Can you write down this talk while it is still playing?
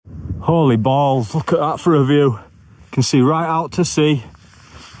Holy balls, look at that for a view. You can see right out to sea.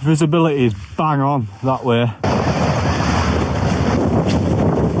 Visibility is bang on that way.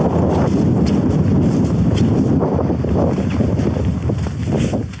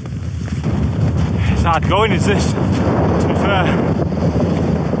 It's hard going, is this, to be fair.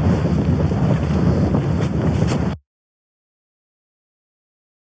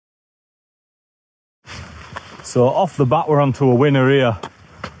 So off the bat we're onto a winner here.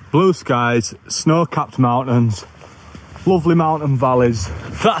 Blue skies, snow-capped mountains, lovely mountain valleys.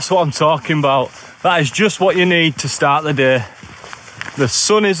 That's what I'm talking about. That is just what you need to start the day. The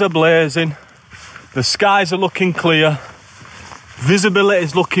sun is a-blazing, the skies are looking clear, visibility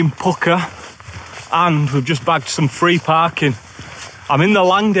is looking pucker, and we've just bagged some free parking. I'm in the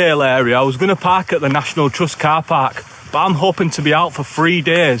Langdale area. I was going to park at the National Trust car park, but I'm hoping to be out for 3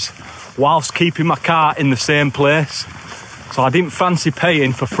 days whilst keeping my car in the same place. So I didn't fancy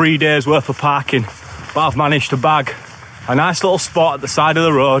paying for 3 days worth of parking, but I've managed to bag a nice little spot at the side of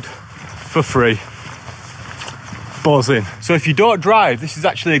the road for free. Buzzing. So if you don't drive, this is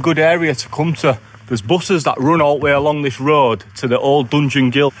actually a good area to come to. There's buses that run all the way along this road to the old Dungeon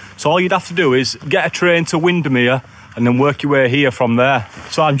Gill. So all you'd have to do is get a train to Windermere and then work your way here from there.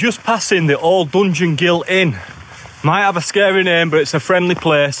 So I'm just passing the old Dungeon Gill Inn. Might have a scary name, but it's a friendly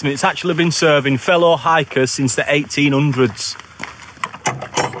place, and it's actually been serving fellow hikers since the 1800s.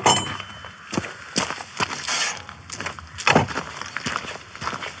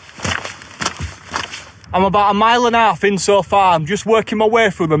 I'm about 1.5 miles in so far. I'm just working my way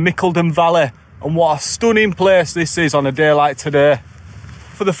through the Mickleden Valley, and what a stunning place this is on a day like today.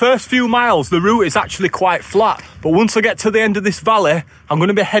 For the first few miles, the route is actually quite flat, but once I get to the end of this valley, I'm going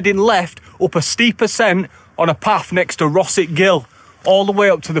to be heading left up a steep ascent on a path next to RUCKSACK Gill, all the way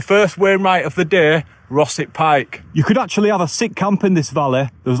up to the first wainwright of the day, RUCKSACK Pike. You could actually have a sick camp in this valley.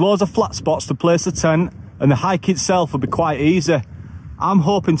 There's loads of flat spots to place a tent, and the hike itself will be quite easy. I'm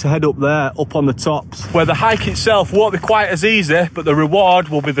hoping to head up there, up on the tops, where the hike itself won't be quite as easy, but the reward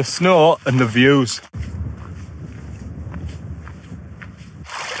will be the snow and the views.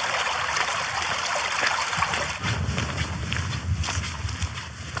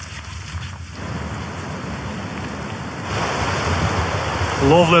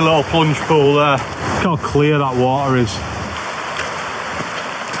 Lovely little plunge pool there. Look how clear that water is.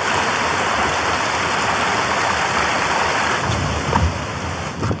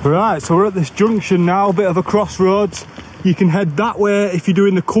 Right, so we're at this junction now, a bit of a crossroads. You can head that way if you're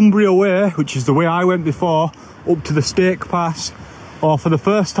doing the Cumbria way, which is the way I went before, up to the Stake Pass. Or for the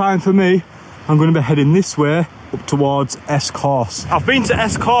first time for me, I'm going to be heading this way, up towards Eskhorse. I've been to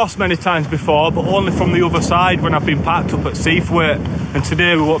Eskhorse many times before, but only from the other side when I've been parked up at Seathwaite, and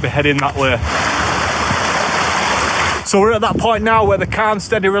today we won't be heading that way. So we're at that point now where the calm,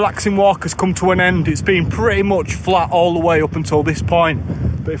 steady, relaxing walk has come to an end. It's been pretty much flat all the way up until this point,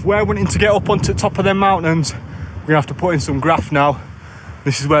 but if we're wanting to get up onto the top of them mountains, we're gonna have to put in some graft now.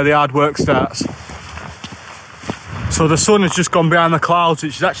 This is where the hard work starts. So the sun has just gone behind the clouds,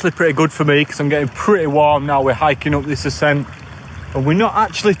 which is actually pretty good for me because I'm getting pretty warm now. We're hiking up this ascent and we're not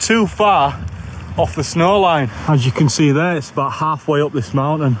actually too far off the snow line. As you can see there, it's about halfway up this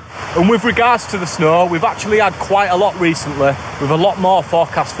mountain. And with regards to the snow, we've actually had quite a lot recently, with a lot more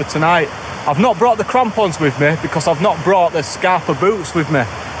forecast for tonight. I've not brought the crampons with me because I've not brought the Scarpa boots with me.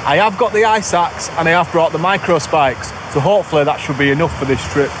 I have got the ice axe and I have brought the micro spikes, so hopefully that should be enough for this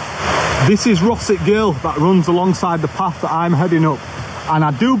trip. This is RUCKSACK Gill that runs alongside the path that I'm heading up, and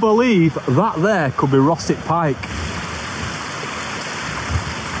I do believe that there could be RUCKSACK Pike.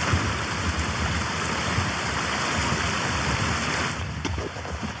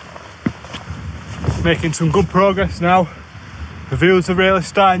 Making some good progress now. The views are really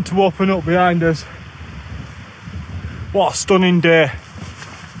starting to open up behind us. What a stunning day.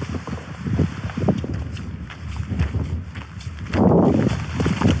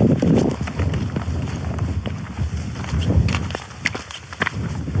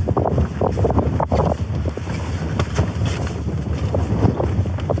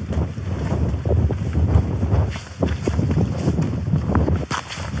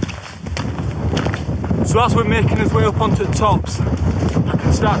 So as we're making our way up onto the tops, I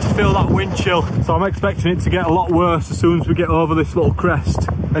can start to feel that wind chill. So I'm expecting it to get a lot worse as soon as we get over this little crest.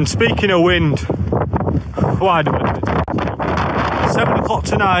 And speaking of wind, why do I do it? 7 o'clock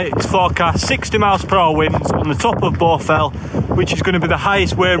tonight, it's forecast 60 miles per hour winds on the top of Bowfell, which is going to be the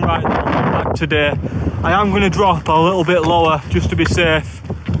highest wainwright that I'm back today. I am going to drop a little bit lower just to be safe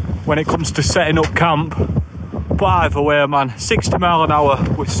when it comes to setting up camp. But either way, man, 60 miles an hour,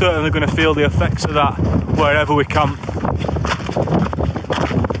 we're certainly going to feel the effects of that wherever we camp.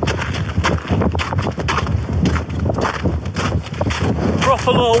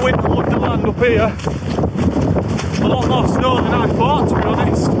 beautiful little winter wonderland up here. A lot more snow than I thought, to be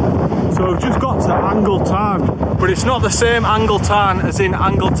honest. So we've just got to Angletarn, but it's not the same Angletarn as in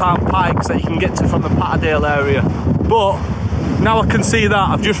Angletarn Pikes that you can get to from the Patterdale area. But now I can see that,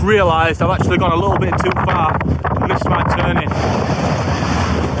 I've just realised I've actually gone a little bit too far and missed my turning.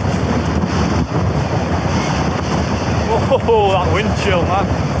 Oh, that wind chill, man.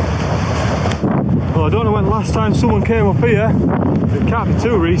 Well, I don't know when the last time someone came up here. It can't be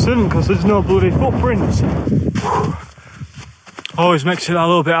too recent because there's no bloody footprints. Always makes it a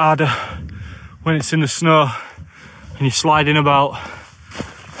little bit harder when it's in the snow and you're sliding about.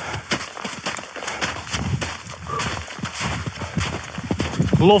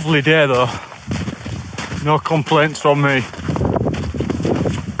 Lovely day though, no complaints from me.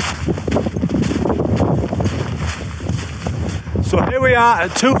 So here we are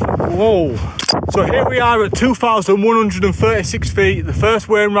at 2,136 feet, the first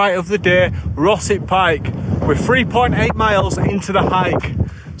Wainwright of the day, RUCKSACK Pike. We're 3.8 miles into the hike,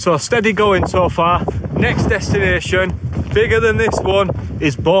 so steady going so far. Next destination, bigger than this one,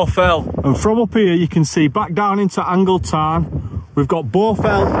 is Bowfell. And from up here you can see back down into Angletarn. We've got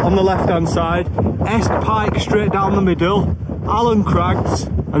Bowfell on the left hand side, Esk Pike straight down the middle, Allen Crags,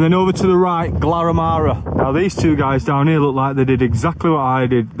 and then over to the right, Glaramara. Now these two guys down here look like they did exactly what I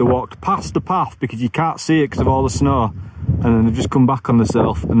did. They walked past the path because you can't see it because of all the snow, and then they've just come back on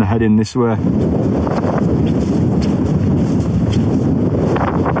themselves and they're heading this way.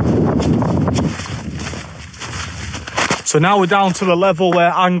 So now we're down to the level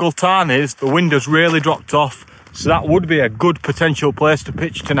where Angletarn is. The wind has really dropped off, so that would be a good potential place to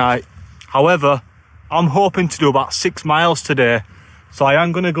pitch tonight. However, I'm hoping to do about 6 miles today, so I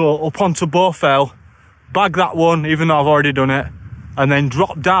am going to go up onto Bowfell, bag that one even though I've already done it, and then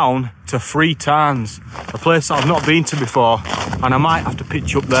drop down to Three Tarns, a place I've not been to before, and I might have to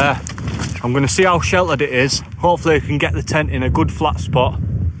pitch up there. I'm going to see how sheltered it is. Hopefully I can get the tent in a good flat spot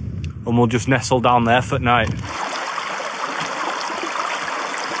and we'll just nestle down there for night.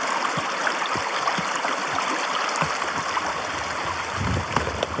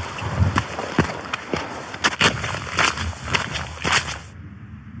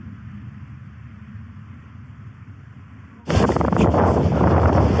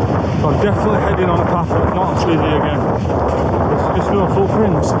 Definitely heading on a path that's not as busy again. There's just no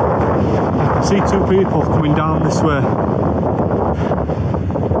footprints. I can see two people coming down this way.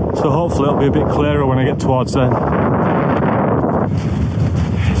 So hopefully it'll be a bit clearer when I get towards them.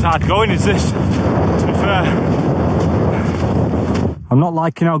 It's hard going, is this? To be fair. I'm not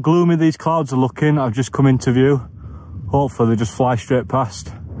liking how gloomy these clouds are looking. I've just come into view. Hopefully they just fly straight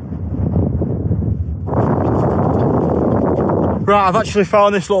past. Right, I've actually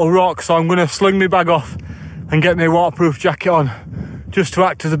found this little rock, so I'm going to sling my bag off and get my waterproof jacket on, just to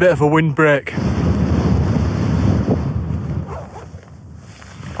act as a bit of a windbreak.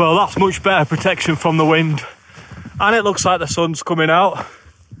 Well, that's much better protection from the wind, and it looks like the sun's coming out.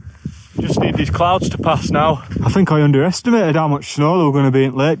 Just need these clouds to pass now. I think I underestimated how much snow there were going to be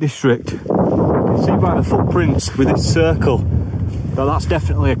in Lake District. You can see by the footprints with this circle that that's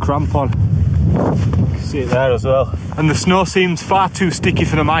definitely a crampon. You can see it there as well. And the snow seems far too sticky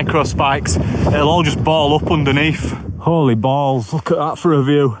for the micro spikes. It'll all just ball up underneath. Holy balls, look at that for a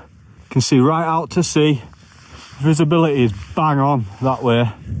view. You can see right out to sea. Visibility is bang on that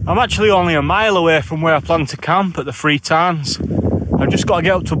way. I'm actually only a mile away from where I plan to camp at the Three Tarns. I've just got to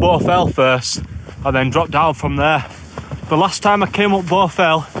get up to Bowfell first and then drop down from there. The last time I came up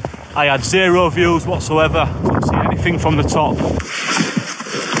Bowfell, I had zero views whatsoever. Couldn't see anything from the top.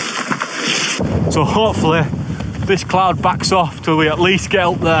 So hopefully this cloud backs off till we at least get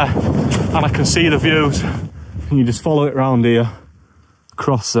up there and I can see the views. And you just follow it around here,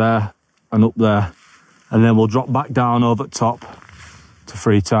 across there and up there, and then we'll drop back down over the top to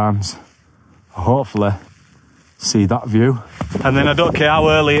Three Tarns. Hopefully see that view. And then I don't care how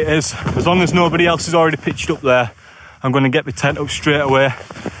early it is, as long as nobody else has already pitched up there, I'm going to get my tent up straight away,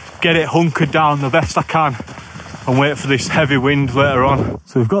 get it hunkered down the best I can, and wait for this heavy wind later on.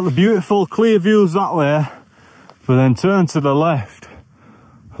 So we've got the beautiful clear views that way, but then turn to the left.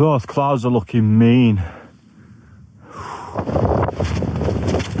 Those clouds are looking mean.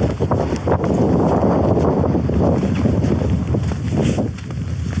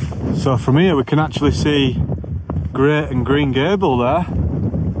 So from here we can actually see Great and Green Gable there,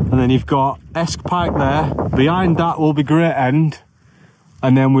 and then you've got Esk Pike there. Behind that will be Great End,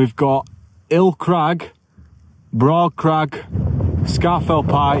 and then we've got Ill Crag, Broad Crag, Scarfell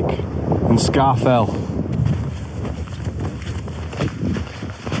Pike and Scarfell.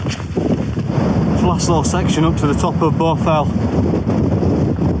 Last little section up to the top of Bowfell.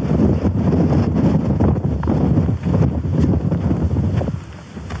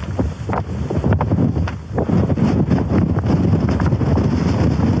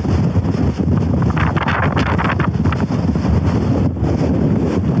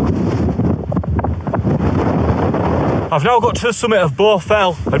 I've now got to the summit of Bloke.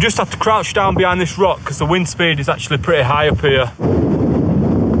 I just have to crouch down behind this rock because the wind speed is actually pretty high up here.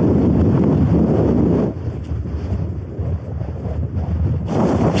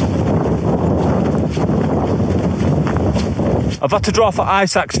 I've had to draw for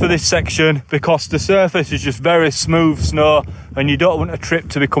ice axe for this section because the surface is just very smooth snow and you don't want a trip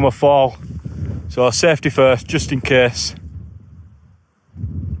to become a fall. So safety first, just in case.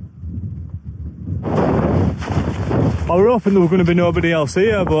 I was hoping there was going to be nobody else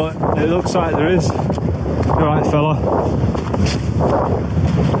here, but it looks like there is. Alright, fella.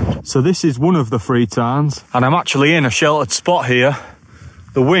 So this is one of the 3 tarns, and I'm actually in a sheltered spot here.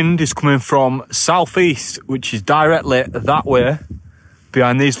 The wind is coming from southeast, which is directly that way,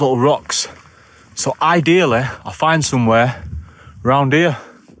 behind these little rocks. So ideally, I'll find somewhere round here.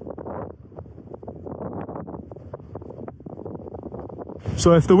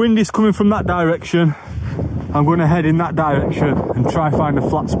 So if the wind is coming from that direction, I'm going to head in that direction and try find a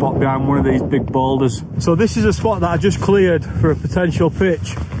flat spot behind one of these big boulders. So this is a spot that I just cleared for a potential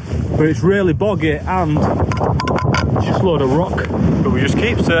pitch, but it's really boggy and it's just a load of rock. But we just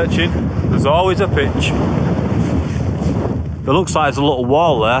keep searching, there's always a pitch. It looks like there's a little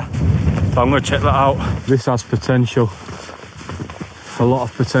wall there, so I'm going to check that out. This has potential, a lot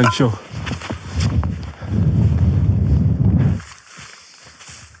of potential.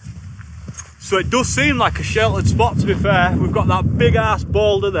 So it does seem like a sheltered spot, to be fair. We've got that big ass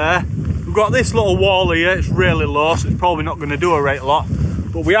boulder there. We've got this little wall here, it's really low, so it's probably not going to do a great lot.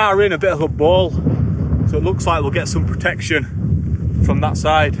 But we are in a bit of a bowl, so it looks like we'll get some protection from that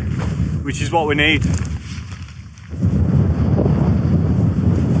side, which is what we need.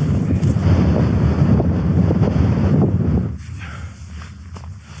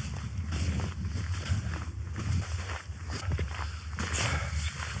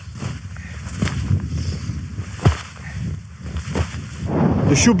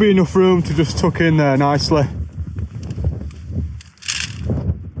 There should be enough room to just tuck in there nicely.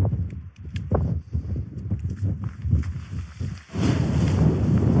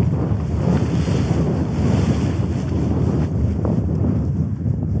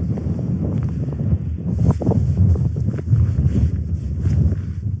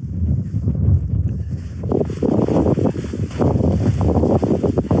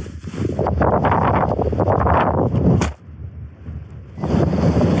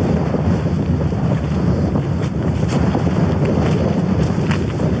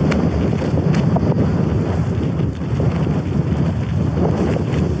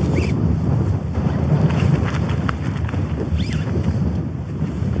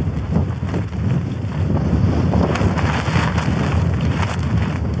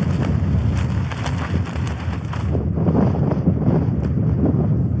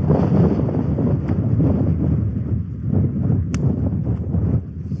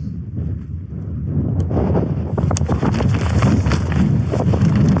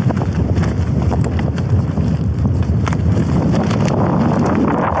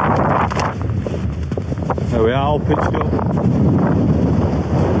 There we are, all pitched up.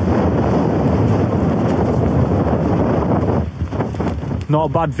 Not a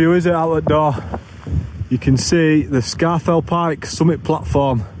bad view, is it, out the door? You can see the Scafell Pike summit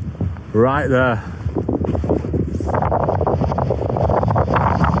platform right there.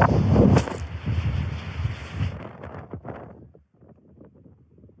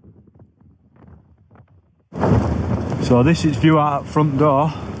 So this is view out front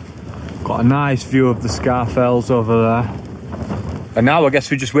door. Got a nice view of the Scarfells over there. And now I guess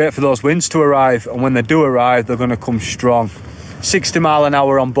we just wait for those winds to arrive, and when they do arrive, they're going to come strong. 60 mile an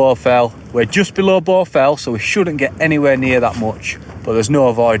hour on Bloke. We're just below Bloke, so we shouldn't get anywhere near that much, but there's no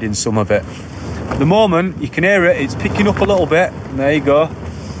avoiding some of it. At the moment, you can hear it, it's picking up a little bit, and there you go.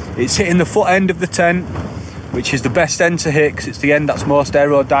 It's hitting the foot end of the tent, which is the best end to hit because it's the end that's most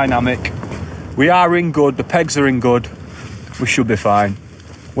aerodynamic. We are in good, the pegs are in good, we should be fine.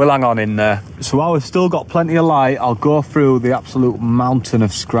 We'll hang on in there. So while we've still got plenty of light, I'll go through the absolute mountain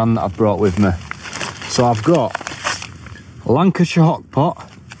of scran that I've brought with me. So I've got Lancashire hock pot,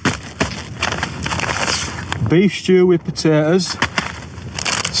 beef stew with potatoes,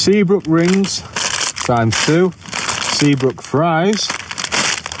 Seabrook rings ×2, Seabrook fries,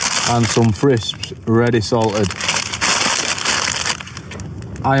 and some crisps ready salted.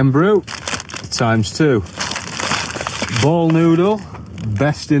 Iron brew ×2, bowl noodle,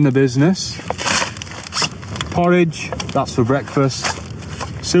 best in the business, porridge, that's for breakfast,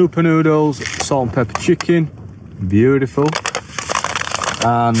 super noodles, salt and pepper chicken, beautiful.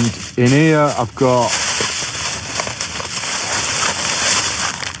 And in here I've got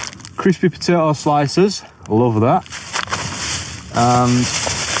crispy potato slices, love that, And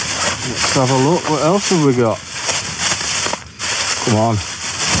let's have a look. What else have we got? Come on.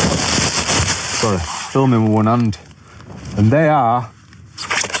 Sorry, filming with one hand. And they are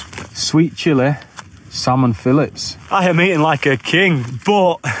sweet chili salmon fillets. I am eating like a king,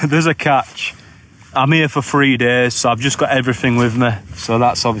 but there's a catch. I'm here for 3 days, so I've just got everything with me. So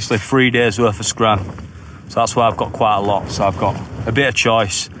that's obviously 3 days worth of scran. So that's why I've got quite a lot. So I've got a bit of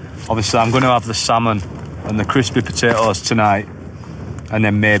choice. Obviously, I'm going to have the salmon and the crispy potatoes tonight. And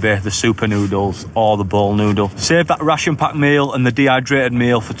then maybe the super noodles or the bowl noodle. Save that ration pack meal and the dehydrated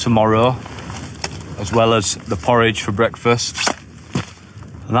meal for tomorrow, as well as the porridge for breakfast.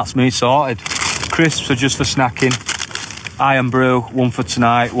 And that's me sorted. Crisps are just for snacking. Iron brew, one for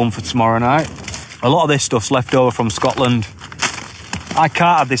tonight, one for tomorrow night. A lot of this stuff's left over from Scotland. I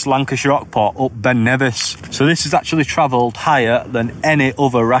carted this Lancashire rock pot up Ben Nevis. So this has actually travelled higher than any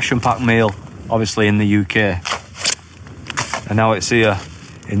other ration pack meal, obviously in the UK. And now it's here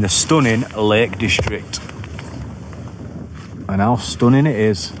in the stunning Lake District. And how stunning it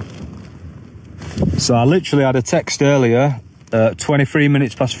is. So I literally had a text earlier, 23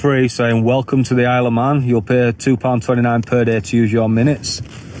 minutes past 3, saying, welcome to the Isle of Man. You'll pay £2.29 per day to use your minutes.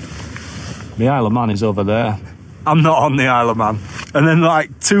 The Isle of Man is over there. I'm not on the Isle of Man. And then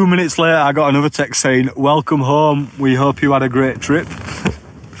like 2 minutes later, I got another text saying, welcome home. We hope you had a great trip.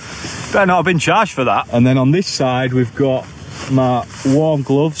 Better not have been charged for that. And then on this side, we've got my warm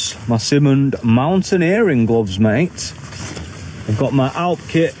gloves, my Simmond mountaineering gloves, mate. I've got my Alp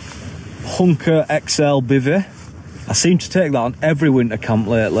Kit Hunker XL bivvy. I seem to take that on every winter camp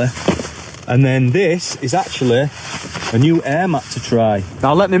lately. And then this is actually a new air mat to try.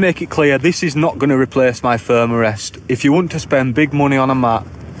 Now let me make it clear, this is not going to replace my Thermarest. If you want to spend big money on a mat,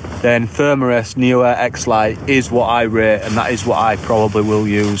 then Thermarest Neo Air X Lite is what I rate, and that is what I probably will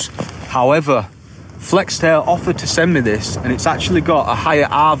use. However, Flextail offered to send me this, and it's actually got a higher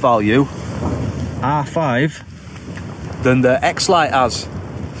R value, R5, than the X Lite has.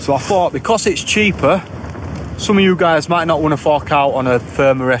 So I thought, because it's cheaper, some of you guys might not want to fork out on a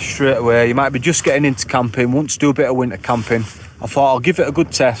Thermarest straight away. You might be just getting into camping, want to do a bit of winter camping. I thought I'll give it a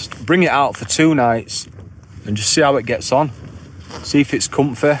good test, bring it out for 2 nights, and just see how it gets on. See if it's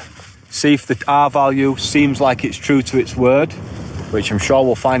comfy, see if the R value seems like it's true to its word, which I'm sure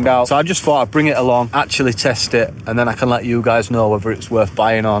we'll find out. So I just thought I'd bring it along, actually test it, and then I can let you guys know whether it's worth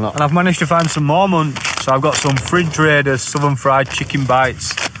buying or not. And I've managed to find some more munch. So I've got some Fridge Raiders Southern Fried Chicken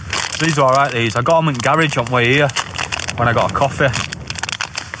Bites. These are alright, these. I got them in garage on the way here when I got a coffee.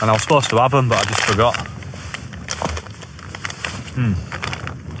 And I was supposed to have them, but I just forgot.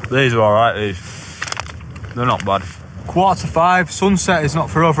 These are alright, these. They're not bad. 4:45, sunset is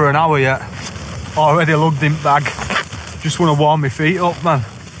not for over an hour yet. Already lugged in bag. Just want to warm my feet up, man.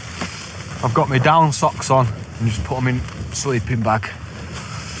 I've got my down socks on and just put them in sleeping bag.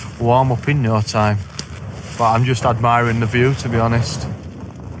 Warm up in no time. But I'm just admiring the view, to be honest.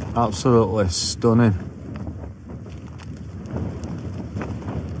 Absolutely stunning.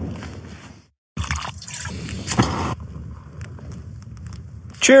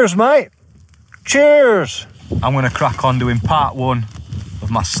 Cheers, mate. Cheers. I'm going to crack on doing part 1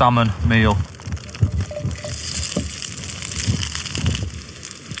 of my salmon meal.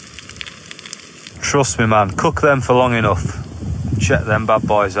 Trust me, man, cook them for long enough. Check them bad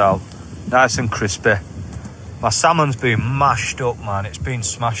boys out. Nice and crispy. My salmon's been mashed up, man. It's been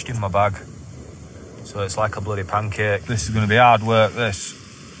smashed in my bag. So it's like a bloody pancake. This is going to be hard work, this.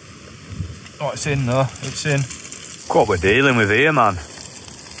 Oh, it's in though. It's in. Look what we're dealing with here, man.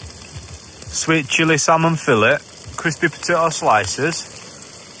 Sweet chili salmon fillet. Crispy potato slices.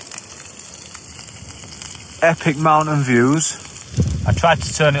 Epic mountain views. I tried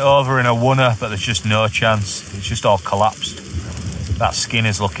to turn it over in a wunner, but there's just no chance. It's just all collapsed. That skin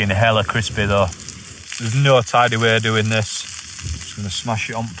is looking hella crispy though. There's no tidy way of doing this. Just gonna smash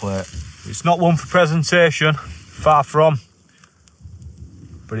it on plate. It's not one for presentation, far from.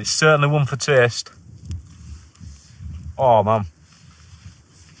 But it's certainly one for taste. Oh man.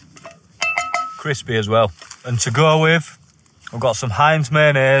 Crispy as well. And to go with, I've got some Heinz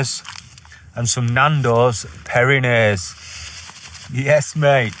mayonnaise and some Nando's Perinaise. Yes,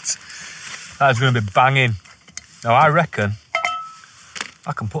 mate. That is going to be banging. Now, I reckon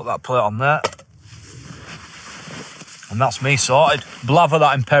I can put that plate on there. And that's me sorted. Blather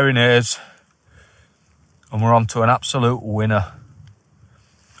that in Perinaise. And we're on to an absolute winner.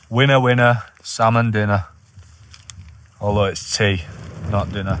 Winner, winner, salmon dinner. Although it's tea,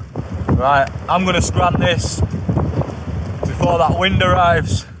 not dinner. Right, I'm going to scran this before that wind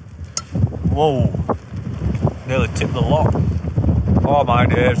arrives. Whoa. Nearly tipped the lock. Oh my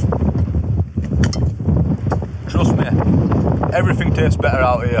days. Trust trust me, everything tastes better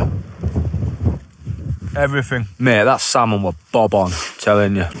out here. Everything. Mate, that salmon were bob on,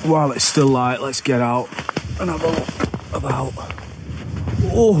 telling you. While it's still light, let's get out and have a look about.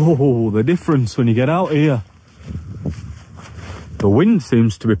 Oh, the difference when you get out here. The wind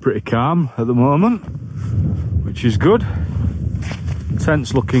seems to be pretty calm at the moment, which is good.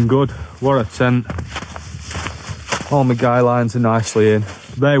 Tent's looking good. What a tent. All my guy lines are nicely in.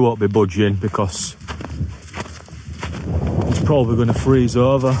 They won't be budging because it's probably going to freeze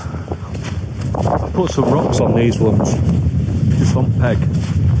over. I put some rocks on these ones, just on peg.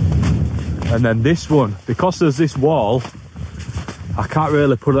 And then this one, because there's this wall, I can't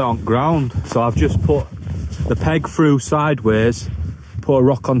really put it on ground. So I've just put the peg through sideways, put a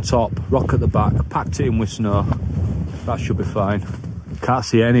rock on top, rock at the back, packed it in with snow. That should be fine. Can't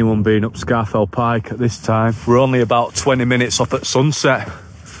see anyone being up Scarfell Pike at this time. We're only about 20 minutes off at sunset.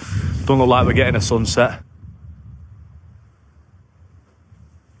 Don't look like we're getting a sunset.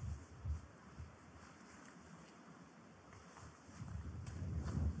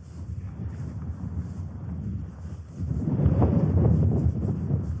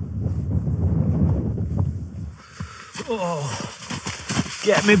 Oh,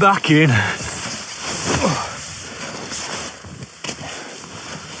 get me back in.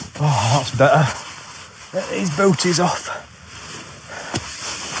 Oh, that's better. Get these booties off.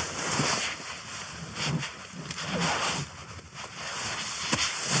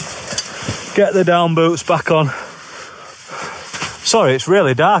 Get the down boots back on. Sorry, it's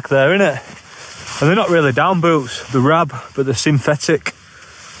really dark there, isn't it? And they're not really down boots, they're rab, but they're synthetic.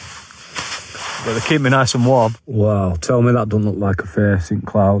 But they keep me nice and warm. Wow, tell me that doesn't look like a face in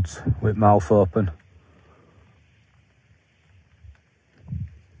clouds with mouth open.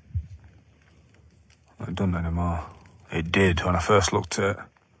 It doesn't anymore. It did when I first looked at it.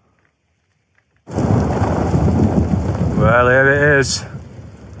 Well, here it is.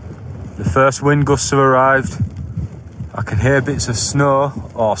 The first wind gusts have arrived. I can hear bits of snow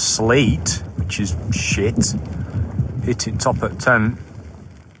or sleet, which is shit, hitting top at tent.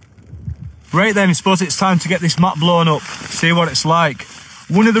 Right then, I suppose it's time to get this mat blown up, see what it's like.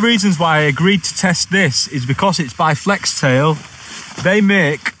 One of the reasons why I agreed to test this is because it's by Flextail. They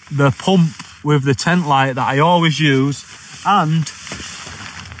make the pump with the tent light that I always use, and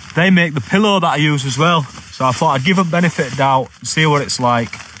they make the pillow that I use as well. So I thought I'd give them benefit of doubt, see what it's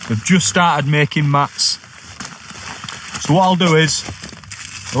like. They've just started making mats. So what I'll do is,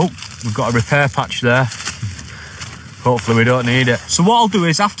 oh, we've got a repair patch there. Hopefully we don't need it. So what I'll do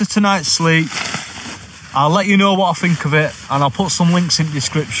is, after tonight's sleep, I'll let you know what I think of it, and I'll put some links in the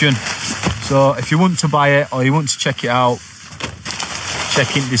description. So if you want to buy it or you want to check it out,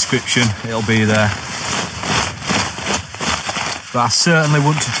 check in the description, it'll be there. But I certainly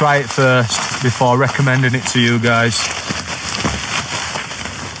want to try it first before recommending it to you guys.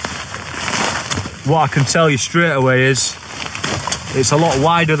 What I can tell you straight away is, it's a lot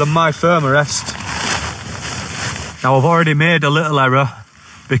wider than my Thermarest. Now I've already made a little error.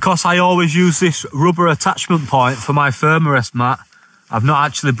 Because I always use this rubber attachment point for my Thermarest mat, I've not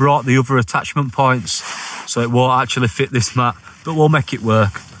actually brought the other attachment points, so it won't actually fit this mat, but we'll make it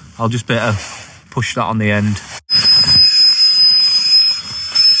work. I'll just better push that on the end.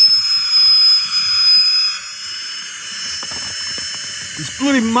 It's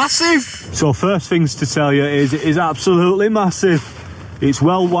bloody massive! So first things to tell you is, it is absolutely massive. It's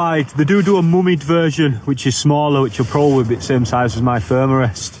well wide. They do a mummied version, which is smaller, which will probably be the same size as my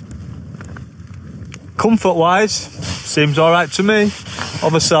Thermarest. Comfort wise, seems alright to me.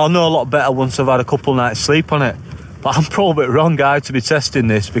 Obviously I'll know a lot better once I've had a couple nights sleep on it. But I'm probably the wrong guy to be testing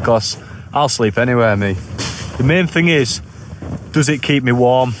this, because I'll sleep anywhere, me. The main thing is, does it keep me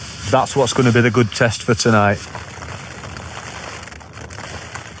warm? That's what's going to be the good test for tonight.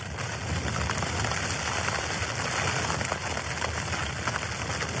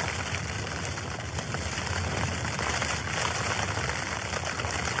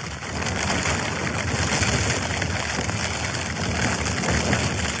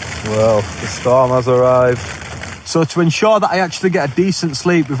 Well, the storm has arrived. So to ensure that I actually get a decent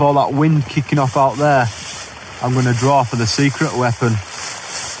sleep with all that wind kicking off out there, I'm going to draw for the secret weapon.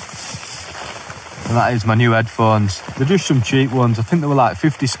 And that is my new headphones. They're just some cheap ones. I think they were like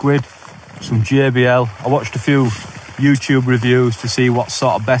 50 quid. Some JBL. I watched a few YouTube reviews to see what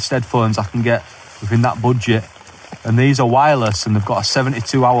sort of best headphones I can get within that budget. And these are wireless and they've got a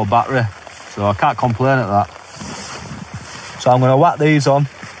 72-hour battery. So I can't complain at that. So I'm going to whack these on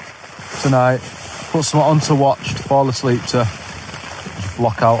tonight, put some on to watch to fall asleep to, just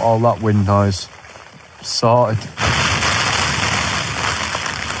block out all that wind noise. Sorted.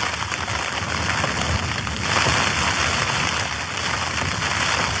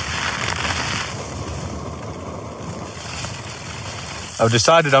 I've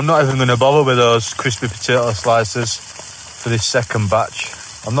decided I'm not even going to bother with those crispy potato slices for this second batch.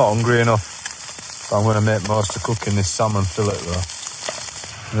 I'm not hungry enough. But I'm going to make most of cooking this salmon fillet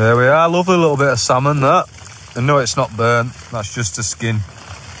though. There we are, lovely little bit of salmon that. And no, it's not burnt, that's just the skin.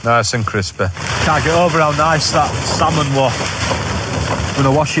 Nice and crispy. Can't get over how nice that salmon was. I'm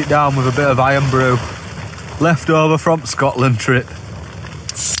going to wash it down with a bit of iron brew. Left over from Scotland trip.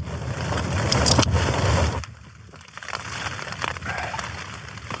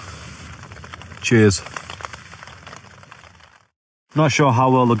 Cheers. Not sure how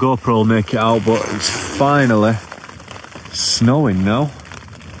well the GoPro will make it out, but it's finally snowing now.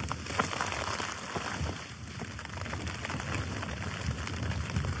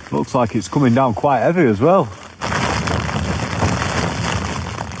 Looks like it's coming down quite heavy as well.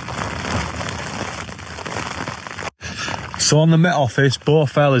 So on the Met Office,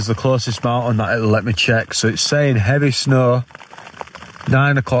 Blowfell is the closest mountain that it'll let me check. So it's saying heavy snow,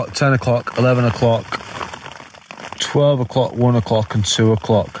 9 o'clock, 10 o'clock, 11 o'clock, 12 o'clock, 1 o'clock and 2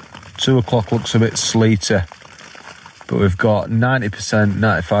 o'clock. 2 o'clock looks a bit sleety, but we've got 90%,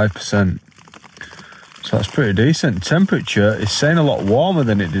 95%. So that's pretty decent. Temperature is saying a lot warmer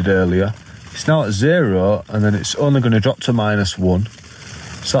than it did earlier. It's now at 0 and then it's only going to drop to -1.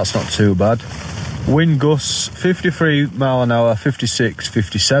 So that's not too bad. Wind gusts 53 mile an hour, 56,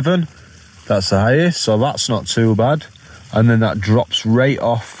 57. That's the highest, so that's not too bad. And then that drops right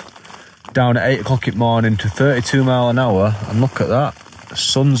off down at 8 o'clock in the morning to 32 mile an hour. And look at that, the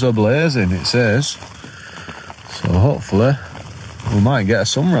sun's are blazing, it says. So hopefully we might get a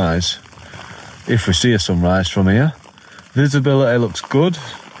sunrise. If we see a sunrise from here. Visibility looks good.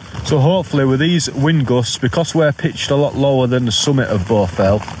 So hopefully with these wind gusts, because we're pitched a lot lower than the summit of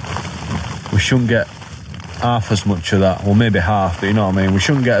Blowfell, we shouldn't get half as much of that. Well, maybe half, but you know what I mean. We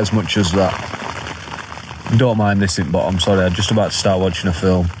shouldn't get as much as that. Don't mind this in bottom, sorry, I'm just about to start watching a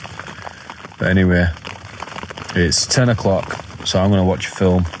film. But anyway, it's 10 o'clock, so I'm going to watch a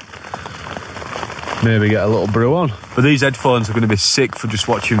film. Maybe get a little brew on. But these headphones are going to be sick for just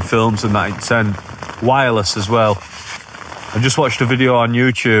watching films and that in 10. Wireless as well. I just watched a video on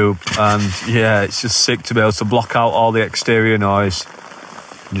YouTube and yeah, it's just sick to be able to block out all the exterior noise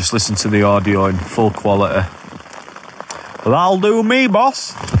and just listen to the audio in full quality. Well, that'll do me,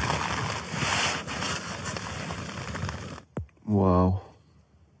 boss. Wow.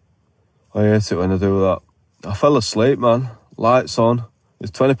 I hate it when I do that. I fell asleep, man. Lights on.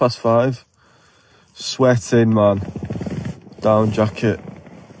 It's 5:20. Sweating, man. Down jacket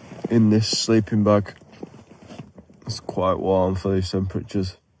in this sleeping bag. It's quite warm for these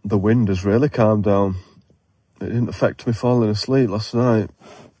temperatures. The wind has really calmed down. It didn't affect me falling asleep last night.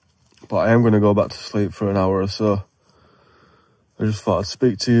 But I am going to go back to sleep for an hour or so. I just thought I'd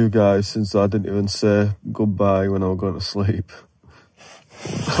speak to you guys since I didn't even say goodbye when I was going to sleep.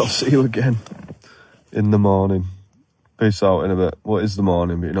 I'll see you again in the morning. Peace out in a bit. Well, it is the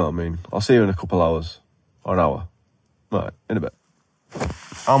morning, but you know what I mean. I'll see you in a couple hours. Or an hour. Right, in a bit.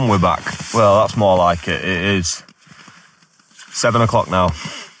 And we're back. Well, that's more like it. It is 7 o'clock now.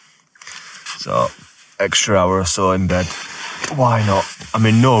 So, extra hour or so in bed. Why not? I'm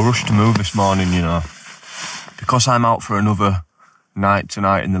in no rush to move this morning, you know. Because I'm out for another night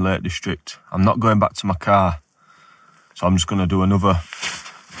tonight in the Lake District, I'm not going back to my car. So I'm just going to do another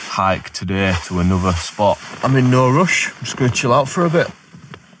hike today to another spot. I'm in no rush. I'm just going to chill out for a bit.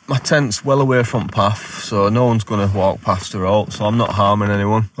 My tent's well away from path, so no one's going to walk past or out, so I'm not harming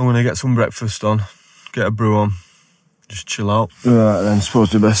anyone. I'm going to get some breakfast on, get a brew on, just chill out. Right then,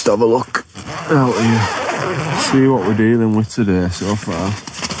 suppose we best have a look out here. See what we're dealing with today so far.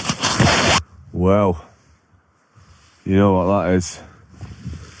 Well, you know what that is.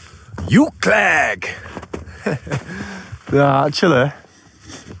 RUCKSACK! Yeah, actually,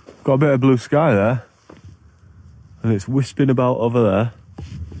 got a bit of blue sky there. And it's wisping about over there.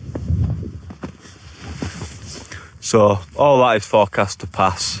 So, all that is forecast to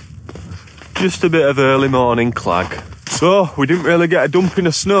pass. Just a bit of early morning clag. So, we didn't really get a dumping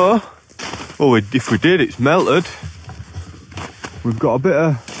of snow. Well, if we did, it's melted. We've got a bit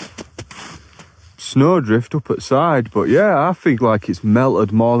of snowdrift up at side, but yeah, I think like it's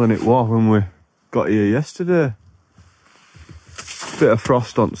melted more than it was when we got here yesterday. Bit of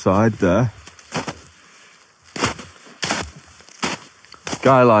frost on the side there.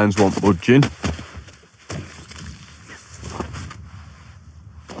 Skylines want budging.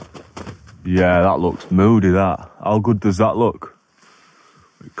 Yeah, that looks moody, that. How good does that look?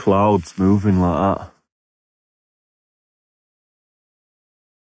 With clouds moving like that.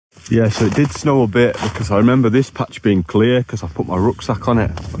 Yeah, so it did snow a bit because I remember this patch being clear because I put my rucksack on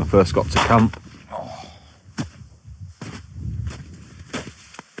it when I first got to camp.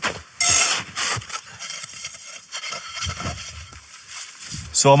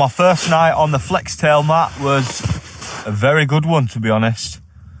 So my first night on the flex tail mat was a very good one, to be honest.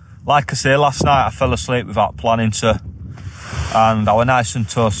 Like I say, last night I fell asleep without planning to, and I was nice and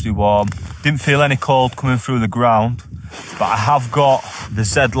toasty warm. Didn't feel any cold coming through the ground, but I have got the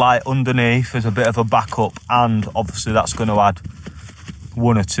Z-Lite underneath as a bit of a backup, and obviously that's going to add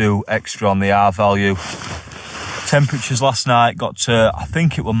 1 or 2 extra on the R value. Temperatures last night got to, I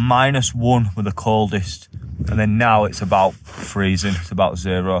think it was -1 with the coldest, and then now it's about freezing, it's about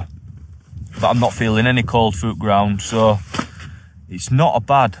 0. But I'm not feeling any cold through ground, so it's not a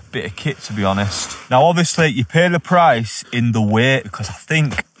bad bit of kit, to be honest. Now obviously you pay the price in the weight, because I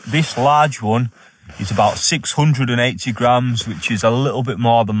think this large one is about 680 grams, which is a little bit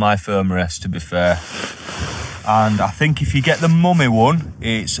more than my Thermarest, to be fair. And I think if you get the mummy one,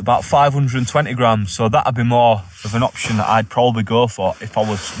 it's about 520 grams, so that'd be more of an option that I'd probably go for if I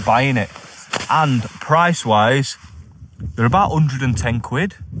was buying it. And price wise, they're about 110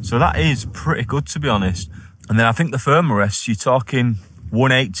 quid, so that is pretty good, to be honest. And then I think the Thermarest, you're talking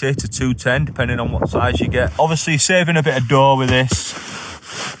 180 to 210 depending on what size you get. Obviously you're saving a bit of dough with this,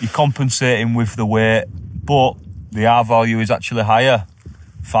 you're compensating with the weight, but the R value is actually higher,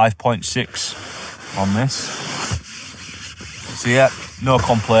 5.6 on this. So yeah, no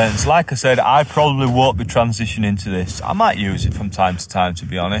complaints. Like I said, I probably won't be transitioning to this. I might use it from time to time, to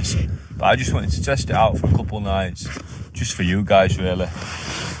be honest, but I just wanted to test it out for a couple of nights, just for you guys really,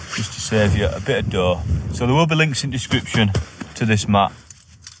 just to save you a bit of dough. So there will be links in description to this mat.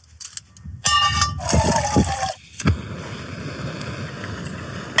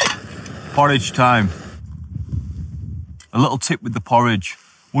 Porridge time. A little tip with the porridge: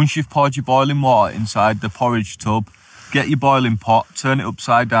 once you've poured your boiling water inside the porridge tub, get your boiling pot, turn it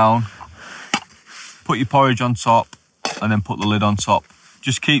upside down, put your porridge on top, and then put the lid on top.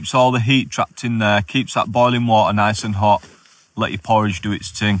 Just keeps all the heat trapped in there, keeps that boiling water nice and hot. Let your porridge do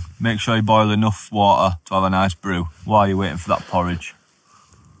its thing. Make sure you boil enough water to have a nice brew while you're waiting for that porridge.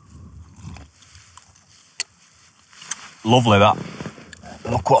 Lovely that.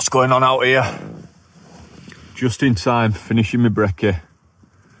 Look what's going on out here. Just in time, finishing my brekkie.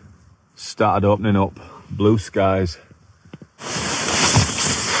 Started opening up. Blue skies.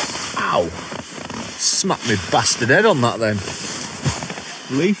 Ow! Smacked me bastard head on that then.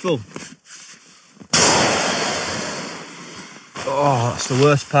 Lethal. Oh, that's the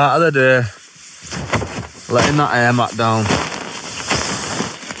worst part of the day. Letting that air mat down.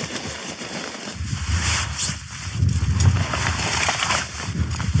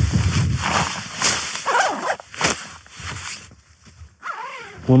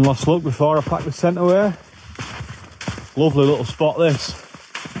 One last look before I pack the tent away. Lovely little spot this.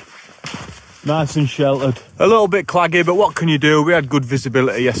 Nice and sheltered. A little bit claggy, but what can you do? We had good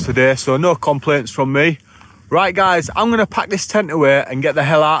visibility yesterday, so no complaints from me. Right guys, I'm going to pack this tent away and get the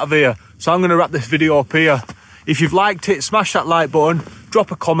hell out of here. So I'm going to wrap this video up here. If you've liked it, smash that like button, drop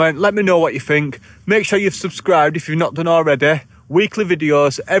a comment, let me know what you think. Make sure you've subscribed if you've not done already. Weekly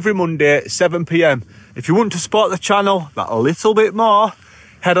videos every Monday at 7 PM. If you want to support the channel that a little bit more,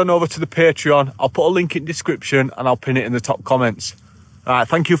 head on over to the Patreon. I'll put a link in the description and I'll pin it in the top comments. All right,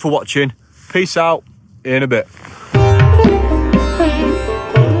 thank you for watching. Peace out, in a bit.